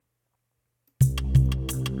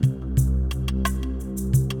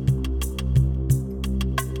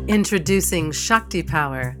Introducing Shakti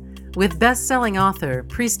Power with best-selling author,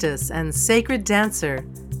 priestess, and sacred dancer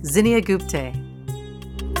Zinnia Gupte.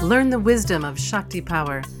 Learn the wisdom of Shakti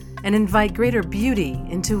Power and invite greater beauty,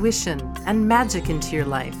 intuition, and magic into your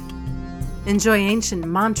life. Enjoy ancient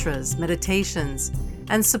mantras, meditations,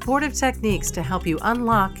 and supportive techniques to help you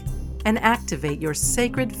unlock and activate your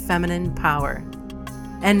sacred feminine power.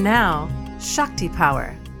 And now, Shakti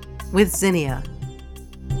Power with Zinnia.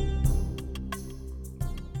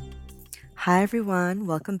 Hi, everyone.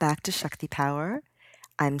 Welcome back to Shakti Power.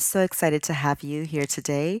 I'm so excited to have you here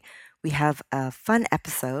today. We have a fun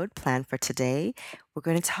episode planned for today. We're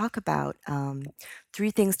going to talk about 3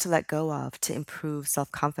 things to let go of to improve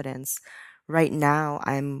self confidence. Right now,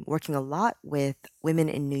 I'm working a lot with women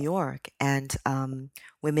in New York and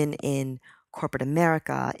women in corporate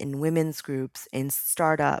America, in women's groups, in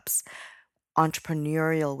startups,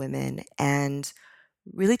 entrepreneurial women, and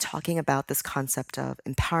really talking about this concept of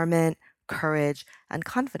empowerment, courage, and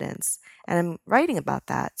confidence. And I'm writing about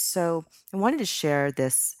that. So I wanted to share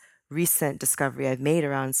this recent discovery I've made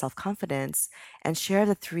around self confidence and share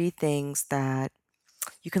the 3 things that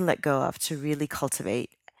you can let go of to really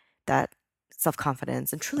cultivate that self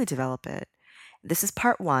confidence and truly develop it. This is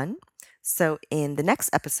part 1. So in the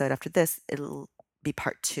next episode after this, it'll be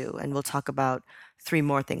part 2, and we'll talk about 3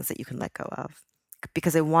 more things that you can let go of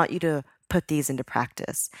because I want you to put these into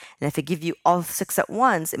practice. And if I give you all 6 at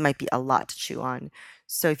once, it might be a lot to chew on.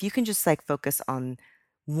 So if you can just like focus on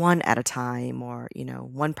one at a time, or,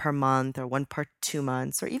 one per month, or one per 2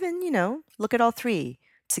 months, or even, look at all 3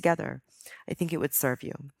 together, I think it would serve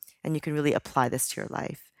you. And you can really apply this to your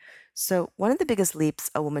life. So, one of the biggest leaps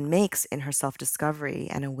a woman makes in her self discovery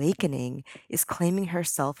and awakening is claiming her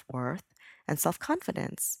self worth and self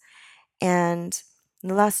confidence. And in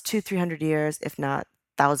the last 300 years, if not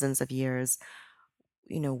thousands of years,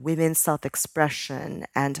 women's self expression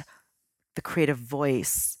and the creative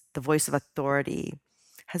voice, the voice of authority,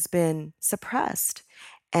 has been suppressed.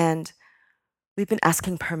 And we've been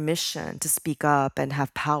asking permission to speak up and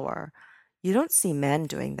have power. You don't see men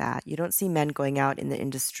doing that. You don't see men going out in the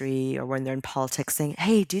industry or when they're in politics saying,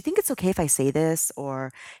 "Hey, do you think it's okay if I say this?"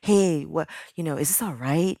 Or, "Hey, is this all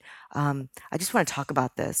right? I just want to talk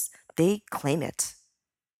about this." They claim it.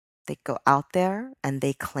 They go out there and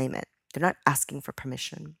they claim it. They're not asking for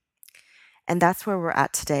permission. And that's where we're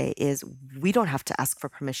at today is we don't have to ask for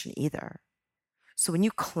permission either. So when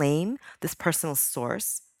you claim this personal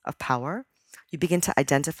source of power, you begin to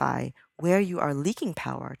identify where you are leaking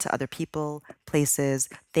power to other people, places,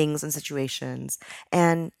 things, and situations.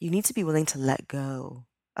 And you need to be willing to let go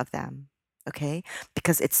of them. Okay?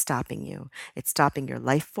 Because it's stopping you. It's stopping your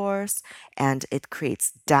life force, and it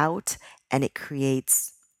creates doubt, and it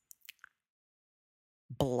creates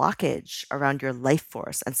blockage around your life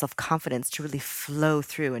force and self confidence to really flow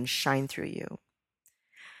through and shine through you.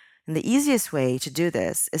 And the easiest way to do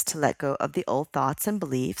this is to let go of the old thoughts and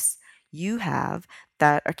beliefs you have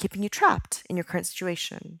that are keeping you trapped in your current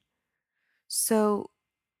situation. So,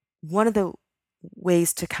 one of the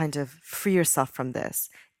ways to kind of free yourself from this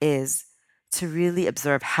is to really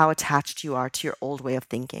observe how attached you are to your old way of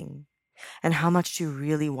thinking and how much you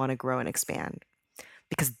really want to grow and expand,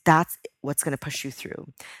 because that's what's going to push you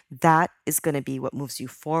through. That is going to be what moves you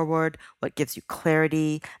forward, what gives you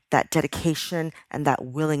clarity, that dedication, and that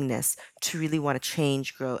willingness to really want to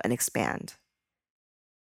change, grow, and expand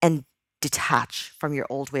and detach from your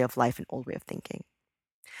old way of life and old way of thinking.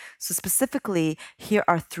 So, specifically, here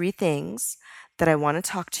are 3 things that I want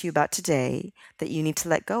to talk to you about today that you need to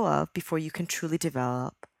let go of before you can truly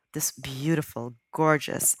develop this beautiful,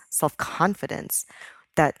 gorgeous self confidence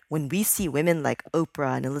that when we see women like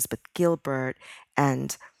Oprah and Elizabeth Gilbert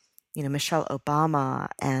and Michelle Obama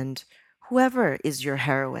and whoever is your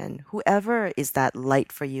heroine, whoever is that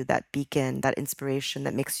light for you, that beacon, that inspiration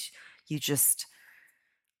that makes you just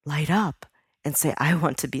light up and say, I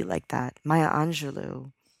want to be like that. Maya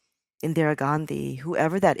Angelou, Indira Gandhi,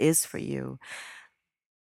 whoever that is for you,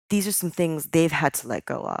 these are some things they've had to let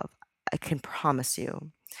go of. I can promise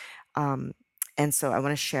you. Um, and so I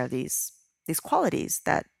want to share these qualities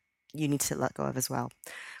that you need to let go of as well.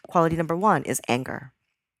 Quality number 1 is anger.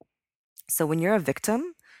 So when you're a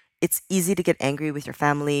victim, it's easy to get angry with your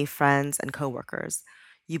family, friends, and coworkers.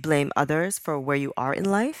 You blame others for where you are in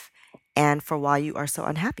life and for why you are so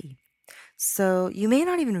unhappy. So you may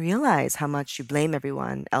not even realize how much you blame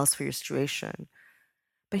everyone else for your situation.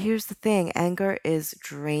 But here's the thing, anger is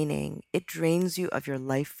draining. It drains you of your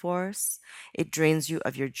life force, it drains you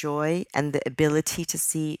of your joy and the ability to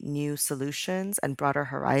see new solutions and broader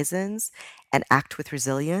horizons and act with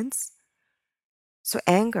resilience. So,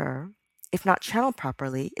 anger if not channeled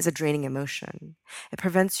properly, is a draining emotion. It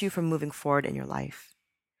prevents you from moving forward in your life.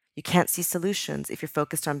 You can't see solutions if you're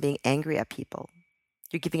focused on being angry at people.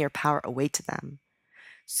 You're giving your power away to them.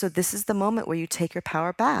 So, this is the moment where you take your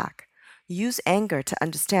power back. Use anger to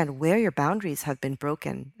understand where your boundaries have been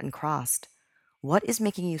broken and crossed. What is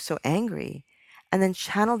making you so angry? And then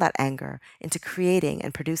channel that anger into creating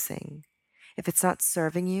and producing. If it's not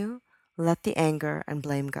serving you, let the anger and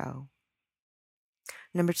blame go.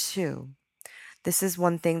 Number two, this is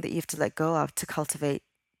one thing that you have to let go of to cultivate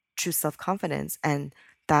true self confidence, and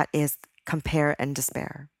that is compare and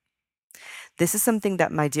despair. This is something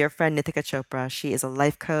that my dear friend Nithika Chopra, she is a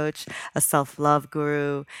life coach, a self love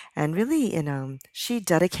guru, and really, she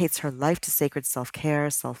dedicates her life to sacred self care,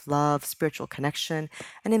 self love, spiritual connection,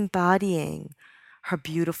 and embodying her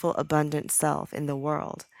beautiful, abundant self in the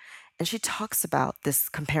world. And she talks about this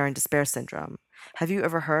compare and despair syndrome. Have you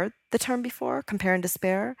ever heard the term before, compare and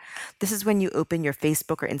despair? This is when you open your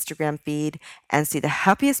Facebook or Instagram feed and see the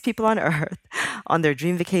happiest people on earth on their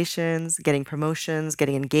dream vacations, getting promotions,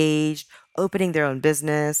 getting engaged, opening their own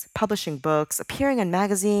business, publishing books, appearing in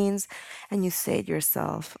magazines, and you say to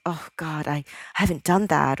yourself, oh God, I haven't done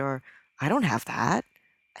that, or I don't have that.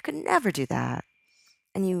 I could never do that.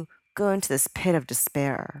 And you go into this pit of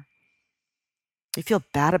despair. You feel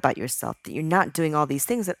bad about yourself that you're not doing all these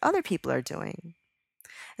things that other people are doing.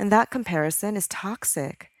 And that comparison is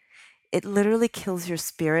toxic. It literally kills your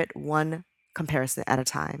spirit one comparison at a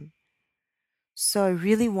time. So I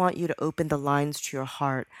really want you to open the lines to your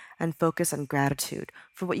heart and focus on gratitude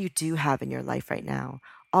for what you do have in your life right now.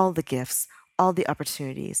 All the gifts, all the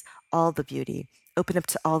opportunities, all the beauty. Open up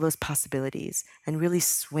to all those possibilities and really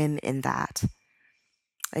swim in that.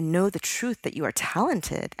 And know the truth that you are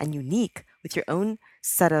talented and unique with your own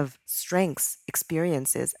set of strengths,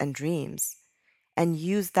 experiences, and dreams. And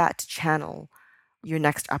use that to channel your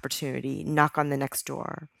next opportunity, knock on the next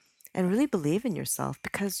door, and really believe in yourself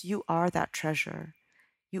because you are that treasure.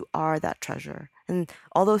 You are that treasure. And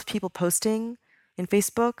all those people posting in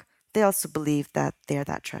Facebook, they also believe that they're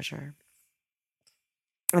that treasure.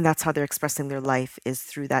 And that's how they're expressing their life, is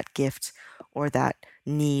through that gift or that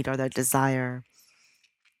need or that desire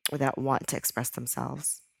or that want to express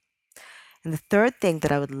themselves. And the third thing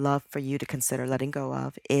that I would love for you to consider letting go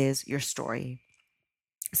of is your story.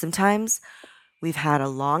 Sometimes we've had a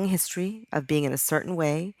long history of being in a certain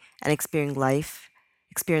way and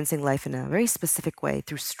experiencing life in a very specific way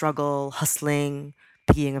through struggle, hustling,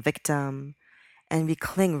 being a victim, and we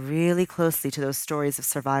cling really closely to those stories of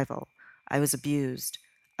survival. I was abused,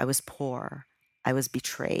 I was poor, I was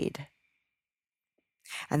betrayed.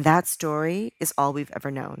 And that story is all we've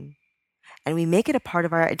ever known. And we make it a part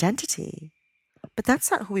of our identity. But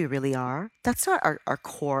that's not who we really are. That's not our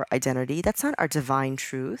core identity. That's not our divine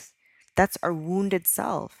truth. That's our wounded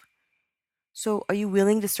self. So, are you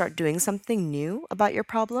willing to start doing something new about your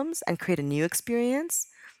problems and create a new experience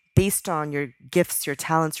based on your gifts, your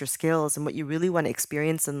talents, your skills, and what you really want to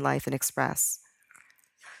experience in life and express?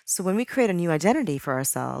 So, when we create a new identity for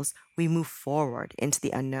ourselves, we move forward into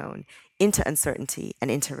the unknown, into uncertainty,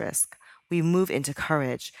 and into risk. We move into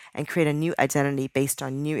courage and create a new identity based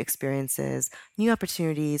on new experiences, new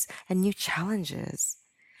opportunities, and new challenges.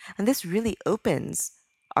 And this really opens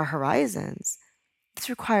our horizons. This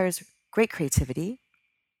requires great creativity,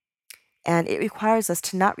 and it requires us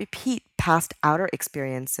to not repeat past outer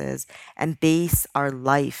experiences and base our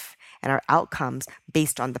life and our outcomes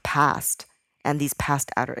based on the past and these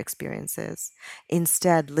past outer experiences.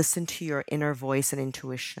 Instead, listen to your inner voice and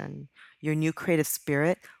intuition. Your new creative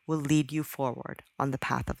spirit will lead you forward on the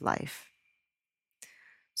path of life.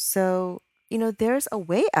 So, there's a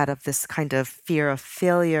way out of this kind of fear of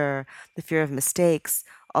failure, the fear of mistakes,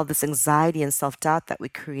 all this anxiety and self doubt that we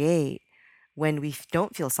create when we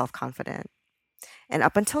don't feel self confident. And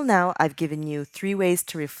up until now, I've given you 3 ways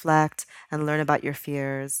to reflect and learn about your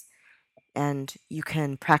fears. And you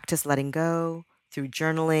can practice letting go through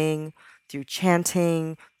journaling, through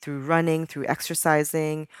chanting, through running, through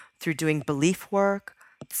exercising, through doing belief work,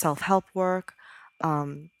 self help work.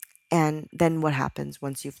 Um, and then what happens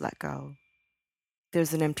once you've let go?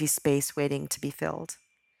 There's an empty space waiting to be filled.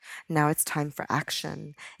 Now it's time for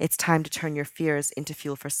action. It's time to turn your fears into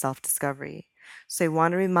fuel for self discovery. So I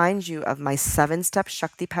want to remind you of my 7 step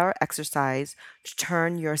Shakti Power exercise to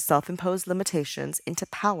turn your self imposed limitations into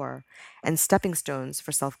power and stepping stones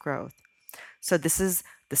for self growth. So this is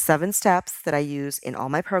the 7 steps that I use in all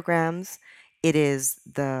my programs. It is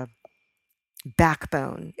the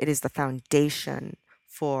backbone, it is the foundation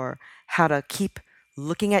for how to keep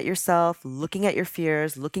looking at yourself, looking at your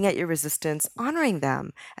fears, looking at your resistance, honoring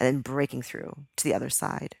them, and then breaking through to the other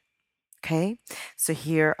side. Okay, so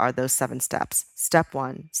here are those 7 steps. Step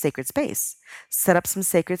 1, sacred space. Set up some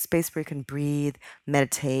sacred space where you can breathe,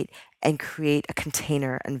 meditate, and create a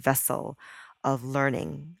container and vessel of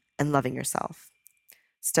learning and loving yourself.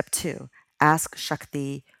 Step 2, ask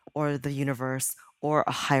Shakti or the universe or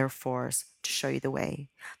a higher force to show you the way.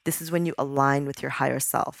 This is when you align with your higher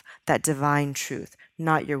self, that divine truth,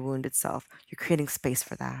 not your wounded self. You're creating space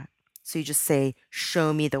for that. So you just say,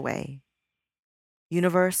 show me the way.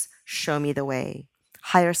 Universe, show me the way.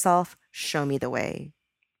 Higher self, show me the way.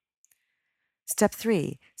 Step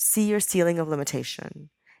 3, see your ceiling of limitation.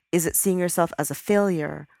 Is it seeing yourself as a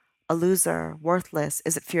failure, a loser, worthless?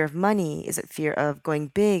 Is it fear of money? Is it fear of going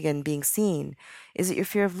big and being seen? Is it your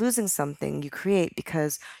fear of losing something you create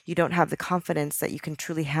because you don't have the confidence that you can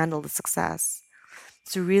truly handle the success?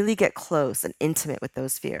 So really get close and intimate with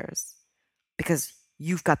those fears because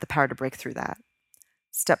you've got the power to break through that.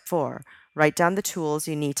 Step 4, write down the tools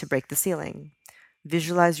you need to break the ceiling.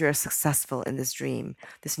 Visualize you're successful in this dream,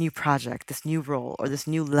 this new project, this new role, or this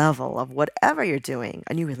new level of whatever you're doing,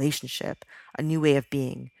 a new relationship, a new way of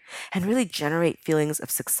being, and really generate feelings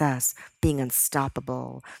of success, being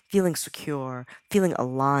unstoppable, feeling secure, feeling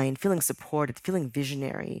aligned, feeling supported, feeling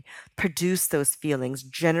visionary. Produce those feelings,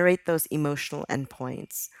 generate those emotional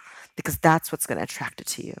endpoints, because that's what's going to attract it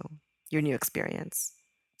to you, your new experience.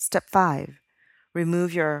 Step 5,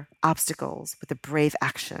 remove your obstacles with a brave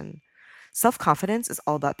action. Self-confidence is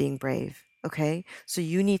all about being brave, okay? So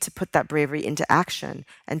you need to put that bravery into action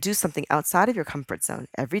and do something outside of your comfort zone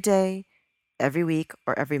every day, every week,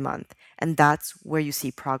 or every month. And that's where you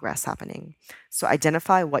see progress happening. So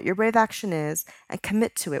identify what your brave action is and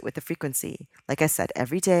commit to it with the frequency. Like I said,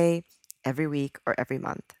 every day, every week, or every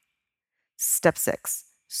month. Step 6,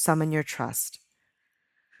 summon your trust.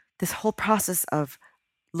 This whole process of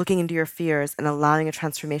looking into your fears and allowing a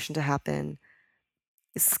transformation to happen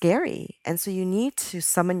is scary. And so you need to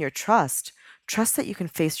summon your trust. Trust that you can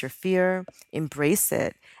face your fear, embrace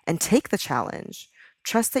it, and take the challenge.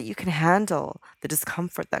 Trust that you can handle the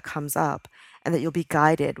discomfort that comes up and that you'll be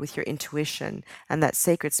guided with your intuition and that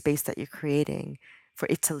sacred space that you're creating for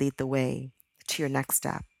it to lead the way to your next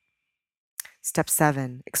step. Step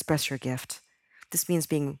 7, express your gift. This means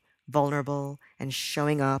being vulnerable and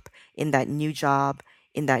showing up in that new job,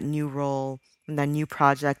 in that new role, in that new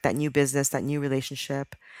project, that new business, that new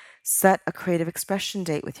relationship. Set a creative expression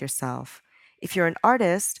date with yourself. If you're an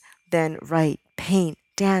artist, then write, paint,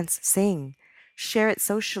 dance, sing. Share it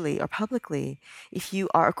socially or publicly. If you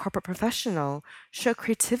are a corporate professional, show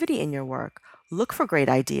creativity in your work. Look for great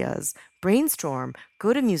ideas, brainstorm,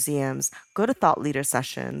 go to museums, go to thought leader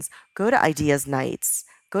sessions, go to ideas nights,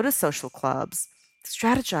 go to social clubs.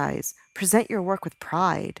 Strategize, present your work with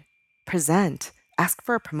pride. Present, ask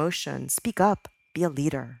for a promotion, speak up, be a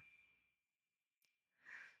leader.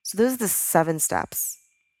 So those are the 7 steps.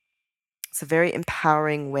 It's a very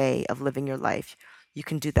empowering way of living your life. You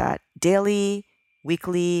can do that daily,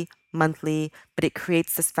 weekly, monthly, but it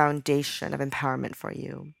creates this foundation of empowerment for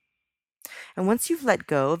you. And once you've let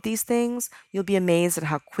go of these things, you'll be amazed at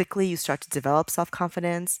how quickly you start to develop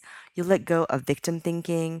self-confidence. You'll let go of victim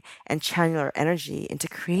thinking and channel your energy into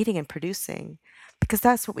creating and producing. Because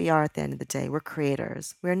that's what we are at the end of the day. We're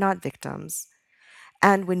creators. We're not victims.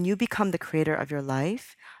 And when you become the creator of your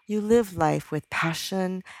life, you live life with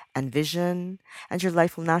passion and vision, and your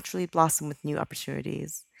life will naturally blossom with new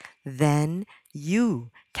opportunities. Then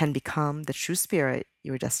you can become the true spirit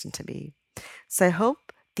you were destined to be. So I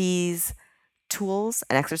hope these tools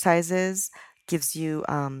and exercises gives you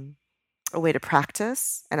a way to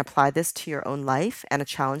practice and apply this to your own life and a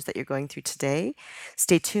challenge that you're going through today.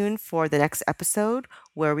 Stay tuned for the next episode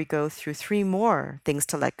where we go through 3 more things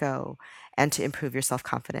to let go and to improve your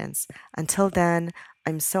self-confidence. Until then,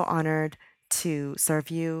 I'm so honored to serve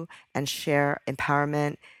you and share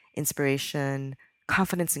empowerment, inspiration,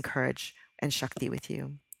 confidence, and courage and Shakti with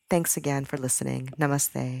you. Thanks again for listening.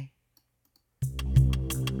 Namaste.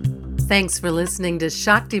 Thanks for listening to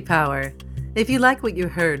Shakti Power. If you like what you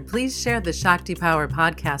heard, please share the Shakti Power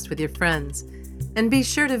podcast with your friends. And be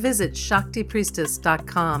sure to visit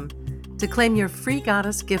ShaktiPriestess.com to claim your free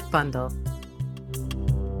goddess gift bundle.